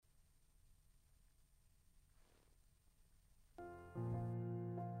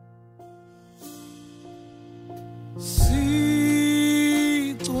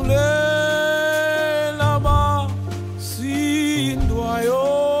Si tu l'es là-bas, si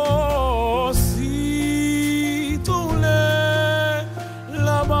doyo, si tu l'es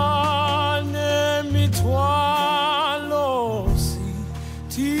là-bas, n'aime-toi si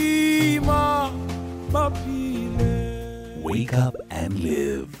tima mapile. Wake up and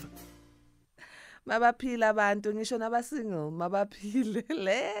live. Mabaphile abantu ngisho naba-single mabaphile.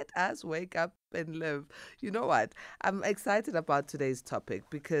 Let us wake up and live. You know what? I'm excited about today's topic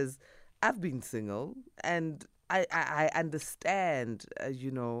because I've been single and I understand,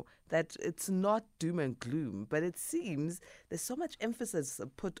 that it's not doom and gloom, but it seems there's so much emphasis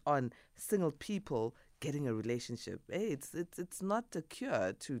put on single people getting a relationship. Hey, it's not a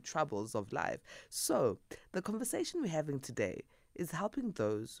cure to troubles of life. So the conversation we're having today is helping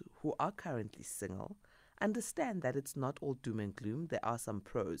those who are currently single understand that it's not all doom and gloom. There are some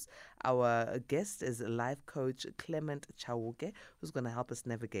pros. Our guest is life coach Clement Chauke, who's going to help us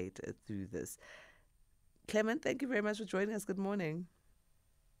navigate through this. Clement, thank you very much for joining us. Good morning.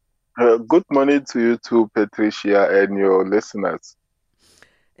 Good morning to you too, Patricia, and your listeners.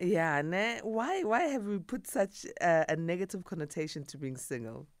 Yeah, why have we put such a negative connotation to being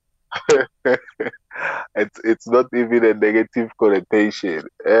single? It's not even a negative connotation.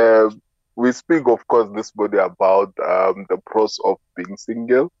 We speak, of course, this morning about the pros of being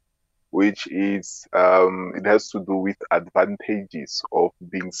single, which is it has to do with advantages of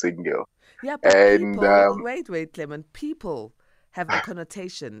being single. Yeah, but people, wait, Clement, people have the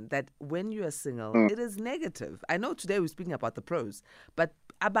connotation that when you are single, it is negative. I know today we're speaking about the pros, but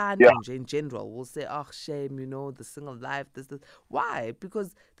abantu in general will say, oh, shame, the single life, this. Why?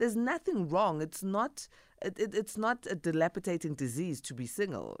 Because there's nothing wrong. It's not a dilapidating disease to be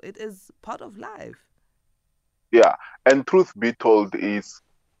single. It is part of life. Yeah, and truth be told is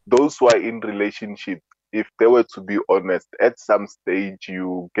those who are in relationship, if they were to be honest, at some stage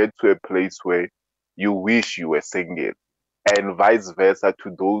you get to a place where you wish you were single, and vice versa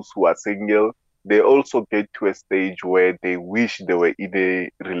to those who are single. They also get to a stage where they wish they were in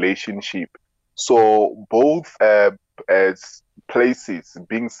a relationship. So both as places,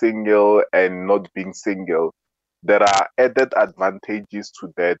 being single and not being single, there are added advantages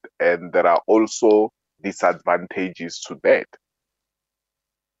to that, and there are also disadvantages to that.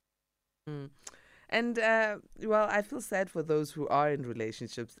 And, I feel sad for those who are in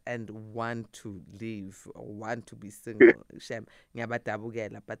relationships and want to leave or want to be single.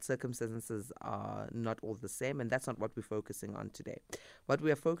 But circumstances are not all the same, and that's not what we're focusing on today. What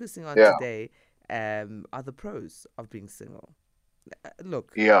we are focusing on today are the pros of being single.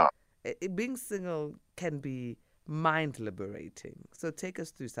 Look, being single can be mind liberating. So take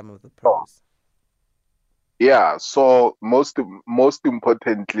us through some of the pros. Yeah, so most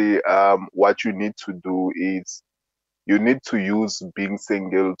importantly, what you need to do is you need to use being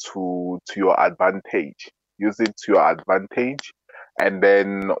single to your advantage. Use it to your advantage. And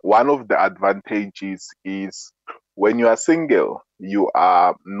then one of the advantages is when you are single, you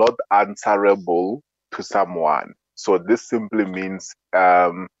are not answerable to someone. So this simply means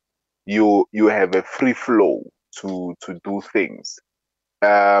you have a free flow to do things.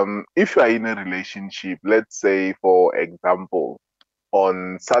 If you are in a relationship, let's say, for example,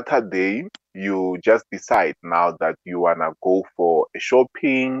 on Saturday, you just decide now that you want to go for a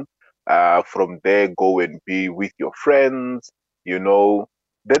shopping, from there, go and be with your friends,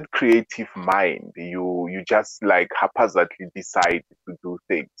 that creative mind, you just like haphazardly decide to do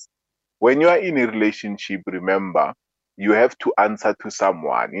things. When you are in a relationship, remember, you have to answer to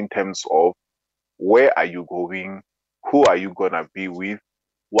someone in terms of where are you going, who are you going to be with,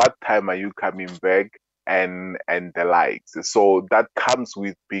 what time are you coming back, and the likes. So that comes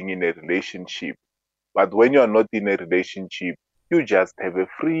with being in a relationship. But when you're not in a relationship, you just have a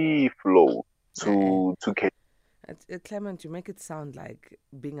free flow to get. Clement, you make it sound like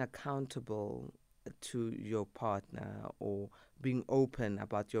being accountable to your partner or being open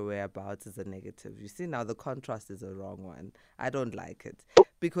about your whereabouts is a negative. You see, now the contrast is a wrong one. I don't like it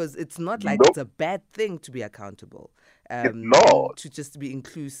because it's not like it's a bad thing to be accountable. No. To just be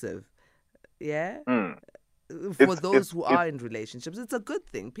inclusive. Yeah? For those who are in relationships, it's a good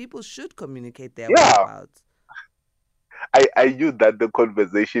thing. People should communicate their whereabouts. I knew that the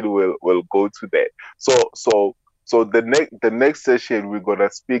conversation will go to that. So the next session we're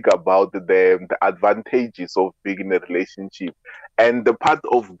gonna speak about the advantages of being in a relationship, and the part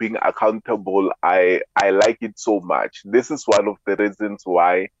of being accountable. I like it so much. This is one of the reasons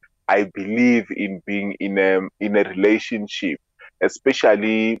why I believe in being in a relationship,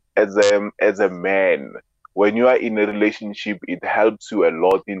 especially as a man. when you are in a relationship, it helps you a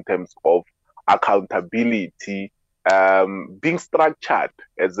lot in terms of accountability, being structured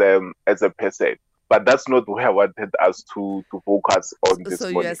as a person. But that's not where I wanted us to focus on So this you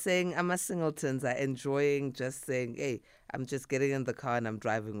are morning. saying Ama singletons are enjoying just saying, hey, I'm just getting in the car and I'm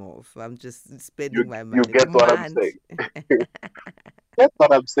driving off. I'm just You spending my you money. get what I'm Mad. saying? That's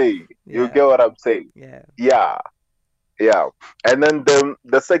what I'm saying. You Yeah. get what I'm saying? Yeah. Yeah, yeah. And then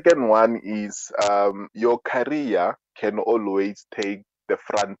the second one is your career can always take the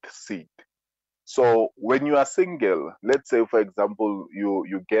front seat. So when you are single, let's say for example,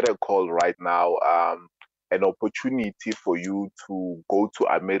 you get a call right now, an opportunity for you to go to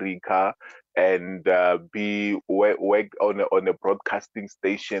America and be work on a broadcasting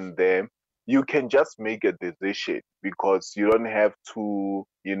station there. You can just make a decision because you don't have to,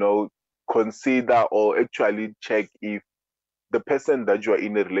 consider or actually check if the person that you are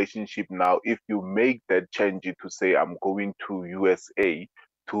in a relationship now, if you make that change to say, I'm going to USA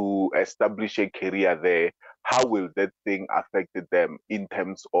to establish a career there, how will that thing affect them in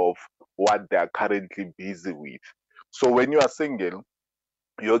terms of what they are currently busy with? So when you are single,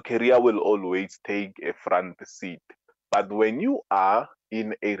 your career will always take a front seat. But when you are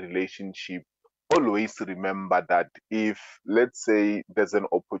in a relationship, always remember that if, let's say, there's an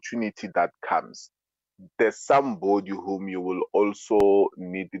opportunity that comes, there's somebody whom you will also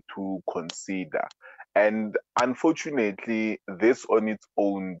need to consider. And unfortunately, this on its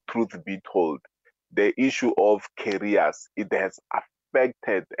own, truth be told, the issue of careers, it has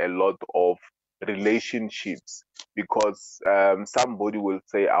affected a lot of relationships because somebody will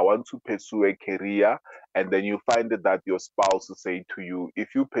say, I want to pursue a career, and then you find that your spouse will say to you,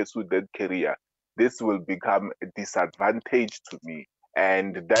 if you pursue that career, this will become a disadvantage to me,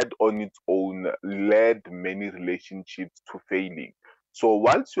 and that on its own led many relationships to failing. So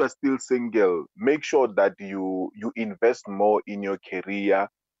once you are still single, make sure that you invest more in your career,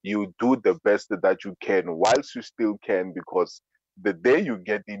 you do the best that you can whilst you still can, because the day you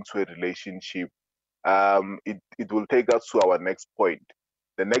get into a relationship, it will take us to our next point.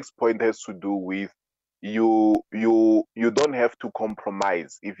 The next point has to do with you don't have to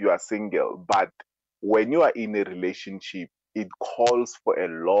compromise if you are single, but when you are in a relationship, it calls for a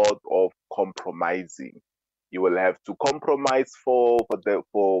lot of compromising. You will have to compromise for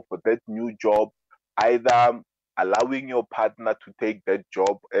that new job, either allowing your partner to take that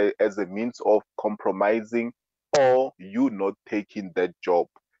job as a means of compromising, or you not taking that job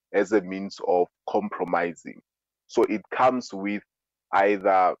as a means of compromising. So it comes with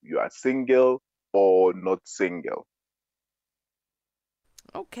either you are single or not single.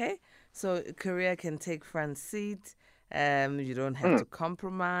 Okay. So career can take front seat. You don't have Mm. to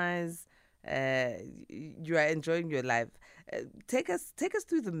compromise. You are enjoying your life. Take us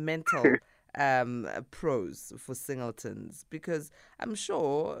through the mental pros for singletons, because I'm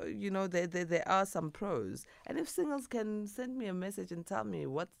sure there are some pros. And if singles can send me a message and tell me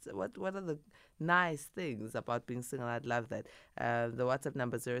what are the nice things about being single, I'd love that. The WhatsApp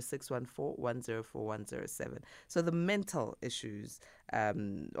number 0614 So the mental issues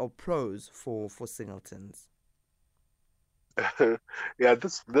or pros for singletons. Yeah,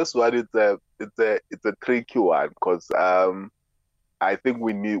 this one is a tricky one because I think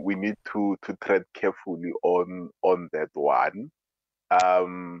we need to tread carefully on that one.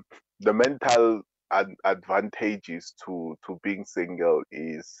 Um, the mental advantages to being single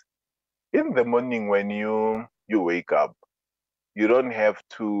is in the morning when you wake up, you don't have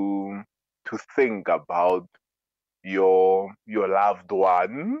to think about your loved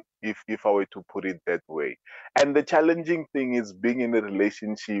one, if I were to put it that way. And the challenging thing is being in a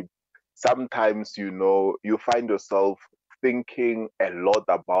relationship, sometimes you find yourself thinking a lot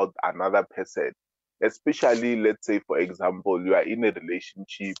about another person, especially, let's say for example, you are in a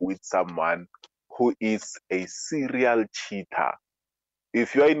relationship with someone who is a serial cheater.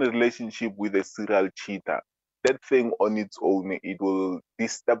 If you're in a relationship with a serial cheater, that thing on its own, it will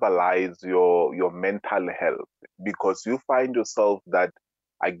destabilize your mental health, because you find yourself that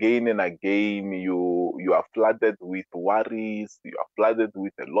again and again you are flooded with worries, you are flooded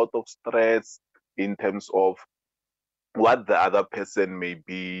with a lot of stress in terms of what the other person may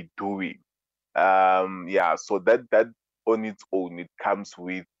be doing. Yeah, so that on its own, it comes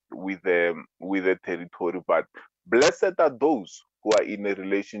with a territory. But blessed are those who are in a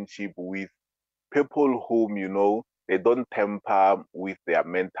relationship with people whom they don't tamper with their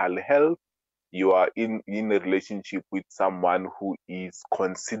mental health. You are in a relationship with someone who is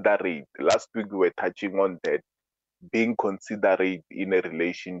considerate. Last week we were touching on that, being considerate in a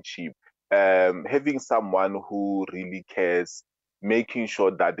relationship, having someone who really cares, making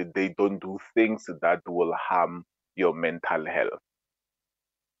sure that they don't do things that will harm your mental health.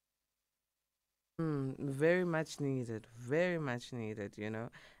 Very much needed. Very much needed.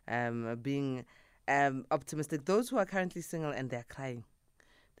 Being optimistic. Those who are currently single and they're crying,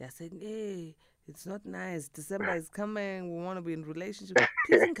 they're saying, "Hey, it's not nice. December is coming. We want to be in relationship."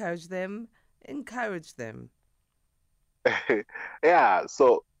 Please encourage them. Encourage them. Yeah,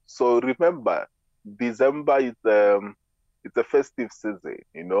 so remember, December is it's a festive season,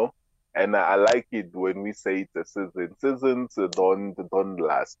 and I like it when we say it's a season. Seasons don't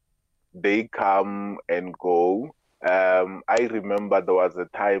last; they come and go. I remember there was a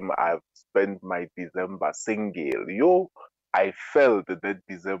time I've spent my December single. I felt that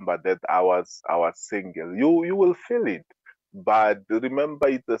December that I was single. You will feel it. But remember,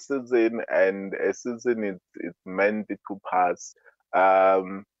 it's a season, and a season is meant to pass.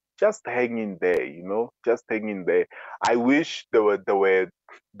 Um, just hang in there, just hang in there. I wish there was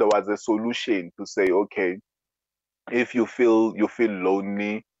a solution to say, okay, if you feel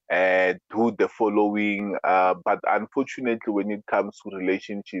lonely, do the following. But unfortunately, when it comes to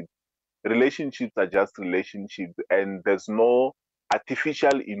relationships are just relationships, and there's no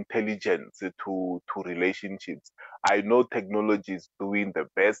artificial intelligence to relationships. I know technology is doing the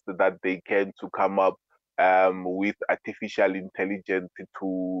best that they can to come up with artificial intelligence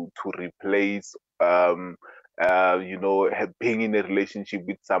to replace being in a relationship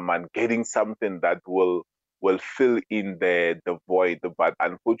with someone, getting something that will fill in the void. But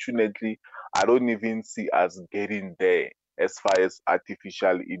unfortunately, I don't even see us getting there as far as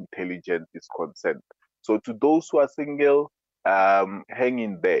artificial intelligence is concerned. So to those who are single, hang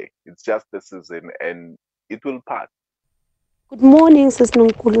in there. It's just a season and it will pass. Good morning, Sis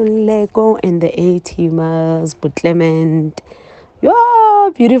Nkululeko and the A-teamers, but Clement.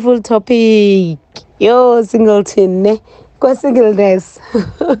 Yo, beautiful topic. Yo, singleton, ne? Go singleness.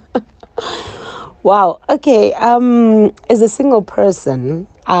 Wow. Okay. As a single person,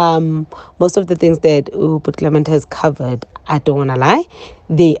 most of the things that but Clement has covered, I don't wanna lie,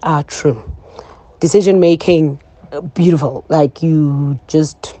 they are true. Decision making, beautiful. Like you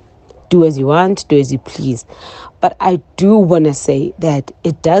just do as you want, do as you please. But I do want to say that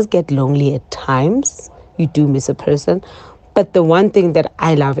it does get lonely at times. You do miss a person. But the one thing that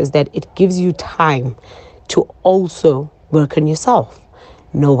I love is that it gives you time to also work on yourself.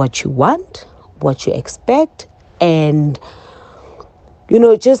 Know what you want, what you expect, and,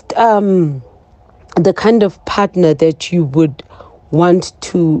 just the kind of partner that you would want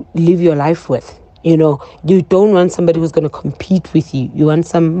to live your life with. You don't want somebody who's going to compete with you. You want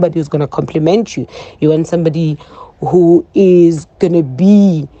somebody who's going to complement you. You want somebody who is going to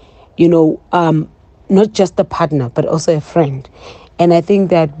be, not just a partner, but also a friend. And I think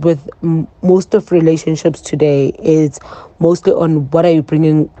that with most of relationships today, it's mostly on what are you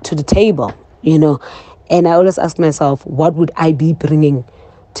bringing to the table, And I always ask myself, what would I be bringing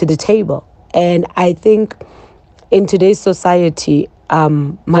to the table? And I think in today's society,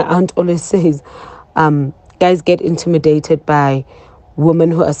 my aunt always says, guys get intimidated by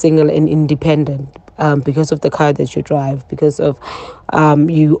women who are single and independent because of the car that you drive, because of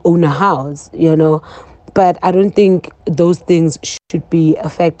you own a house. But I don't think those things should be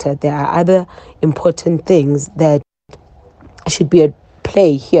affected. There are other important things that should be at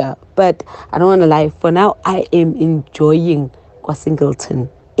play here. But I don't want to lie. For now, I am enjoying Kwa Singleton.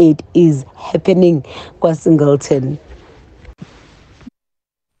 It is happening, Kwa Singleton.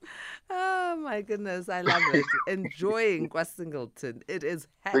 Oh my goodness, I love it. Enjoying Kwa Singleton. It is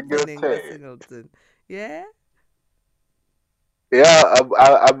Single happening, Kwa tay. Singleton. Yeah? Yeah,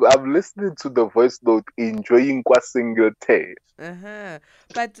 I'm listening to the voice note, enjoying qua single tay. Uh-huh.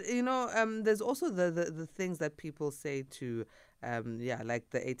 But there's also the things that people say to yeah, like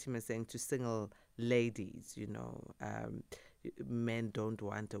the A-team is saying to single ladies, men don't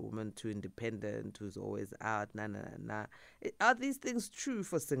want a woman too independent who's always out, nah nah nah nah. Are these things true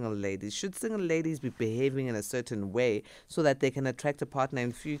for single ladies? Should single ladies be behaving in a certain way so that they can attract a partner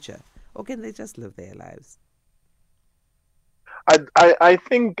in future? Or can they just live their lives? I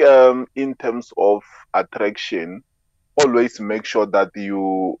think in terms of attraction, always make sure that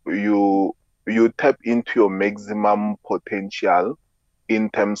you tap into your maximum potential in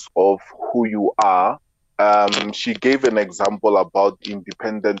terms of who you are. She gave an example about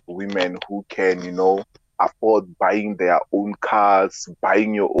independent women who can, afford buying their own cars,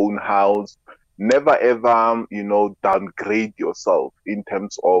 buying your own house. Never ever, downgrade yourself in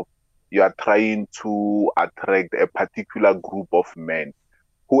terms of you are trying to attract a particular group of men.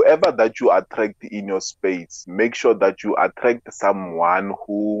 Whoever that you attract in your space, make sure that you attract someone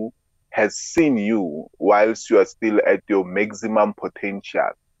who has seen you whilst you are still at your maximum potential,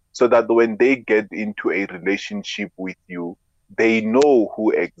 so that when they get into a relationship with you, they know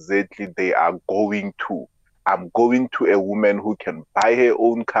who exactly they are going to. I'm going to a woman who can buy her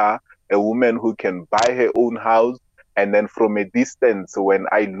own car, a woman who can buy her own house. And then from a distance, when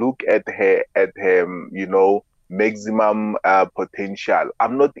I look at her, maximum potential,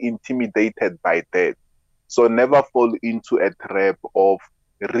 I'm not intimidated by that. So never fall into a trap of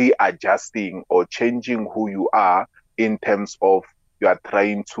readjusting or changing who you are in terms of you are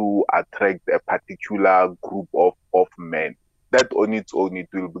trying to attract a particular group of men. That on its own, it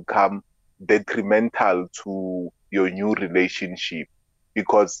will become detrimental to your new relationship.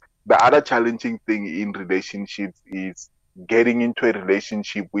 Because the other challenging thing in relationships is getting into a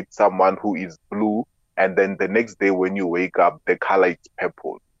relationship with someone who is blue, and then the next day when you wake up, the color is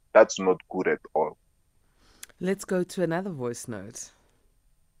purple. That's not good at all. Let's go to another voice note.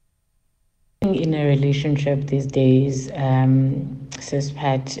 In a relationship these days, sis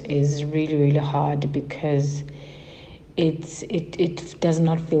Pat, is really, really hard because it does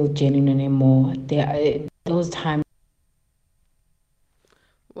not feel genuine anymore. There are those times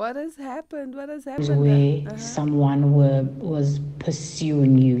What has happened? What has happened? where someone was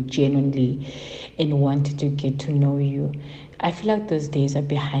pursuing you genuinely and wanted to get to know you. I feel like those days are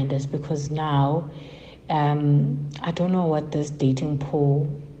behind us because now, I don't know what this dating pool,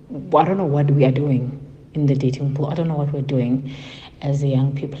 I don't know what we are doing in the dating pool. I don't know what we're doing as a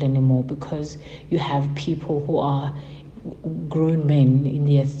young people anymore, because you have people who are grown men in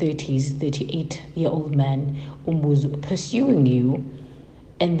their 30s, 38-year-old man who's pursuing you,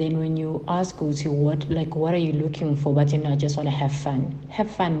 and then when you ask Uzi what are you looking for, but I just want to have fun. Have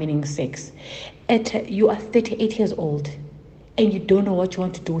fun meaning sex. You are 38 years old and you don't know what you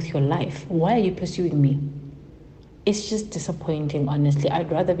want to do with your life. Why are you pursuing me? It's just disappointing, honestly.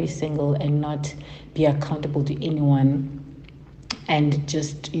 I'd rather be single and not be accountable to anyone and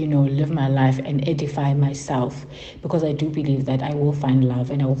just live my life and edify myself, because I do believe that I will find love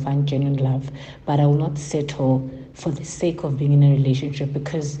and I will find genuine love, but I will not settle for the sake of being in a relationship,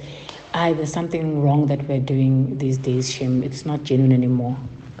 because there's something wrong that we're doing these days, Shim. It's not genuine anymore.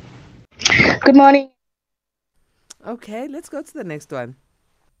 Good morning. Okay, let's go to the next one.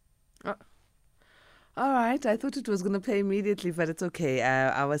 All right, I thought it was going to play immediately, but it's okay.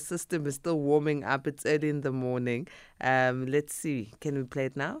 Our system is still warming up. It's early in the morning. Let's see. Can we play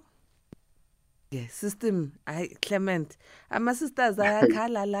it now? Yeah, system. Clement. My sisters,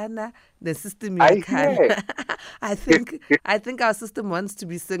 lana. The system, I hear. I think our system wants to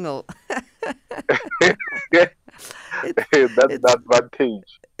be single. That's It's the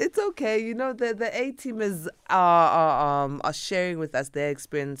advantage. it's okay. The A team is are sharing with us their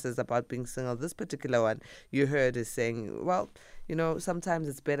experiences about being single. This particular one you heard is saying, well, sometimes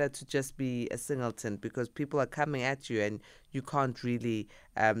it's better to just be a singleton because people are coming at you and you can't really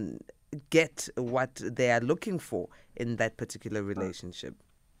get what they are looking for in that particular relationship.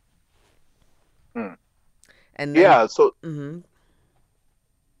 Hmm. And then, Yeah, so mhm.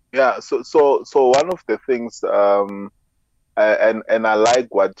 yeah, so one of the things and I like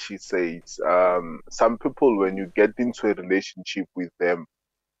what she says. Some people, when you get into a relationship with them,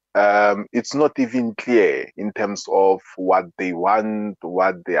 it's not even clear in terms of what they want,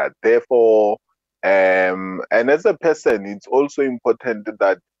 what they are there for. And as a person, it's also important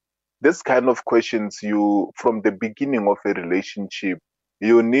that this kind of questions, you from the beginning of a relationship,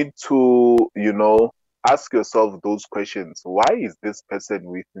 you need to ask yourself those questions. Why is this person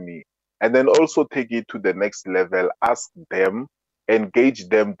with me? And then also take it to the next level. Ask them, engage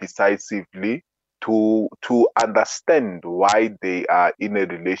them decisively to understand why they are in a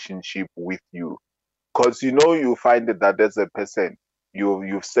relationship with you. Because you find that as a person,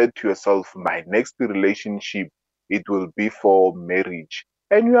 you've said to yourself, my next relationship, it will be for marriage.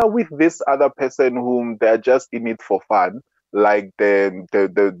 And you are with this other person whom they're just in it for fun, like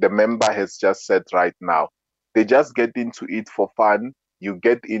the member has just said right now. They just get into it for fun. You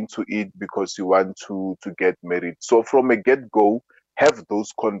get into it because you want to get married. So from a get-go, have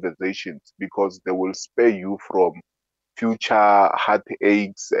those conversations because they will spare you from future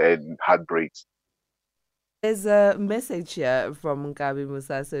heartaches and heartbreaks. There's a message here from Nkabi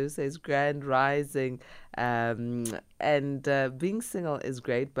Musasa who says grand rising, and being single is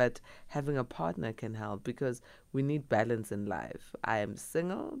great, but having a partner can help because we need balance in life. I am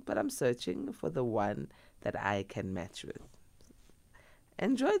single, but I'm searching for the one that I can match with.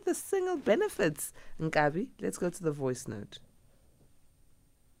 Enjoy the single benefits, Nkabi. Let's go to the voice note.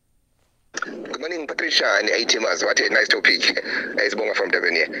 morning, Patricia and A-teamers. What a nice topic. It's Bonga from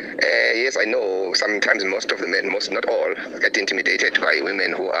Durban here. Yes, I know sometimes most of the men, most not all, get intimidated by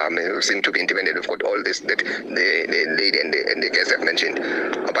women who seem to be intimidated. We've got all this that the lady and the guests have mentioned,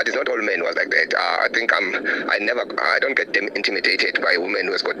 but it's not all men who are like that. I think I don't get them intimidated by women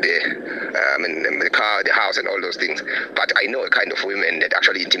who has got the car, the house, and all those things. But I know a kind of women that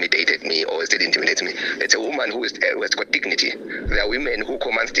actually intimidated me or still intimidates me. It's a woman who has got dignity. There are women who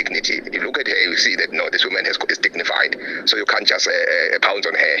command dignity. You look at her, you see that no, this woman is dignified. So you can't just pounce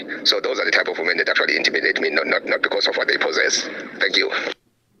on her. So those are the type of women that actually intimidate me, not because of what they possess. Thank you.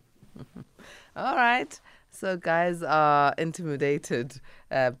 All right. So guys are intimidated,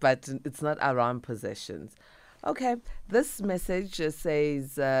 but it's not around possessions. Okay. This message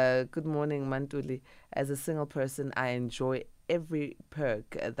says, "Good morning, Mantuli. As a single person, I enjoy every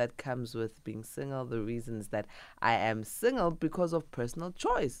perk that comes with being single. The reasons that I am single because of personal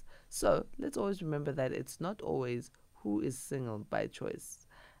choice. So let's always remember that it's not always who is single by choice.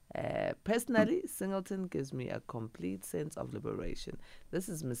 Personally, singleton gives me a complete sense of liberation." This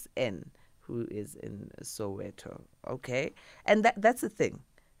is Miss N, who is in Soweto. Okay, and that's the thing.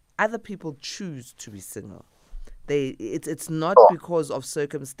 Other people choose to be single. It's not because of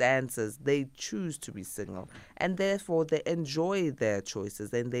circumstances. They choose to be single, and therefore they enjoy their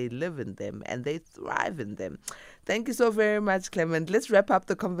choices and they live in them and they thrive in them. Thank you so very much, Clement. Let's wrap up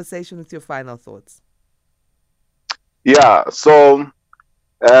the conversation with your final thoughts. Yeah. So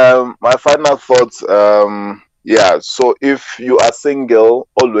my final thoughts. Yeah. So if you are single,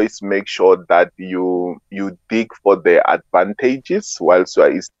 always make sure that you dig for the advantages whilst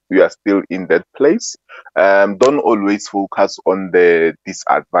you are still in that place. Don't always focus on the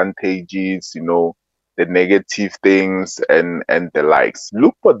disadvantages. The negative things and the likes.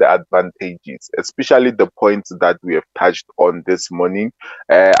 Look for the advantages, especially the points that we have touched on this morning.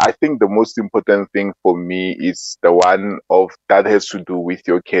 I think the most important thing for me is the one of that has to do with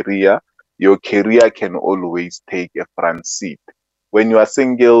your career. Your career can always take a front seat. When you are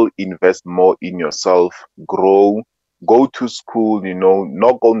single, invest more in yourself, grow, go to school,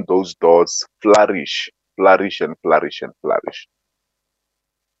 knock on those doors, flourish, flourish and flourish and flourish.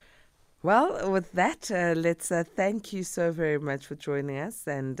 Well, with that, let's thank you so very much for joining us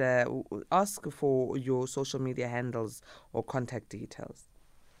and ask for your social media handles or contact details.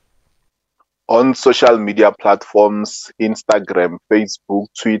 On social media platforms, Instagram, Facebook,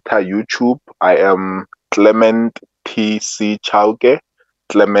 Twitter, YouTube, I am Clement TC Chauke,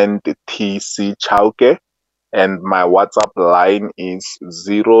 Clement TC Chauke, and my WhatsApp line is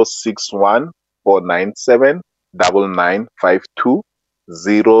 061 497 9952,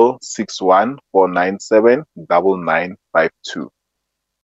 061 497 9952.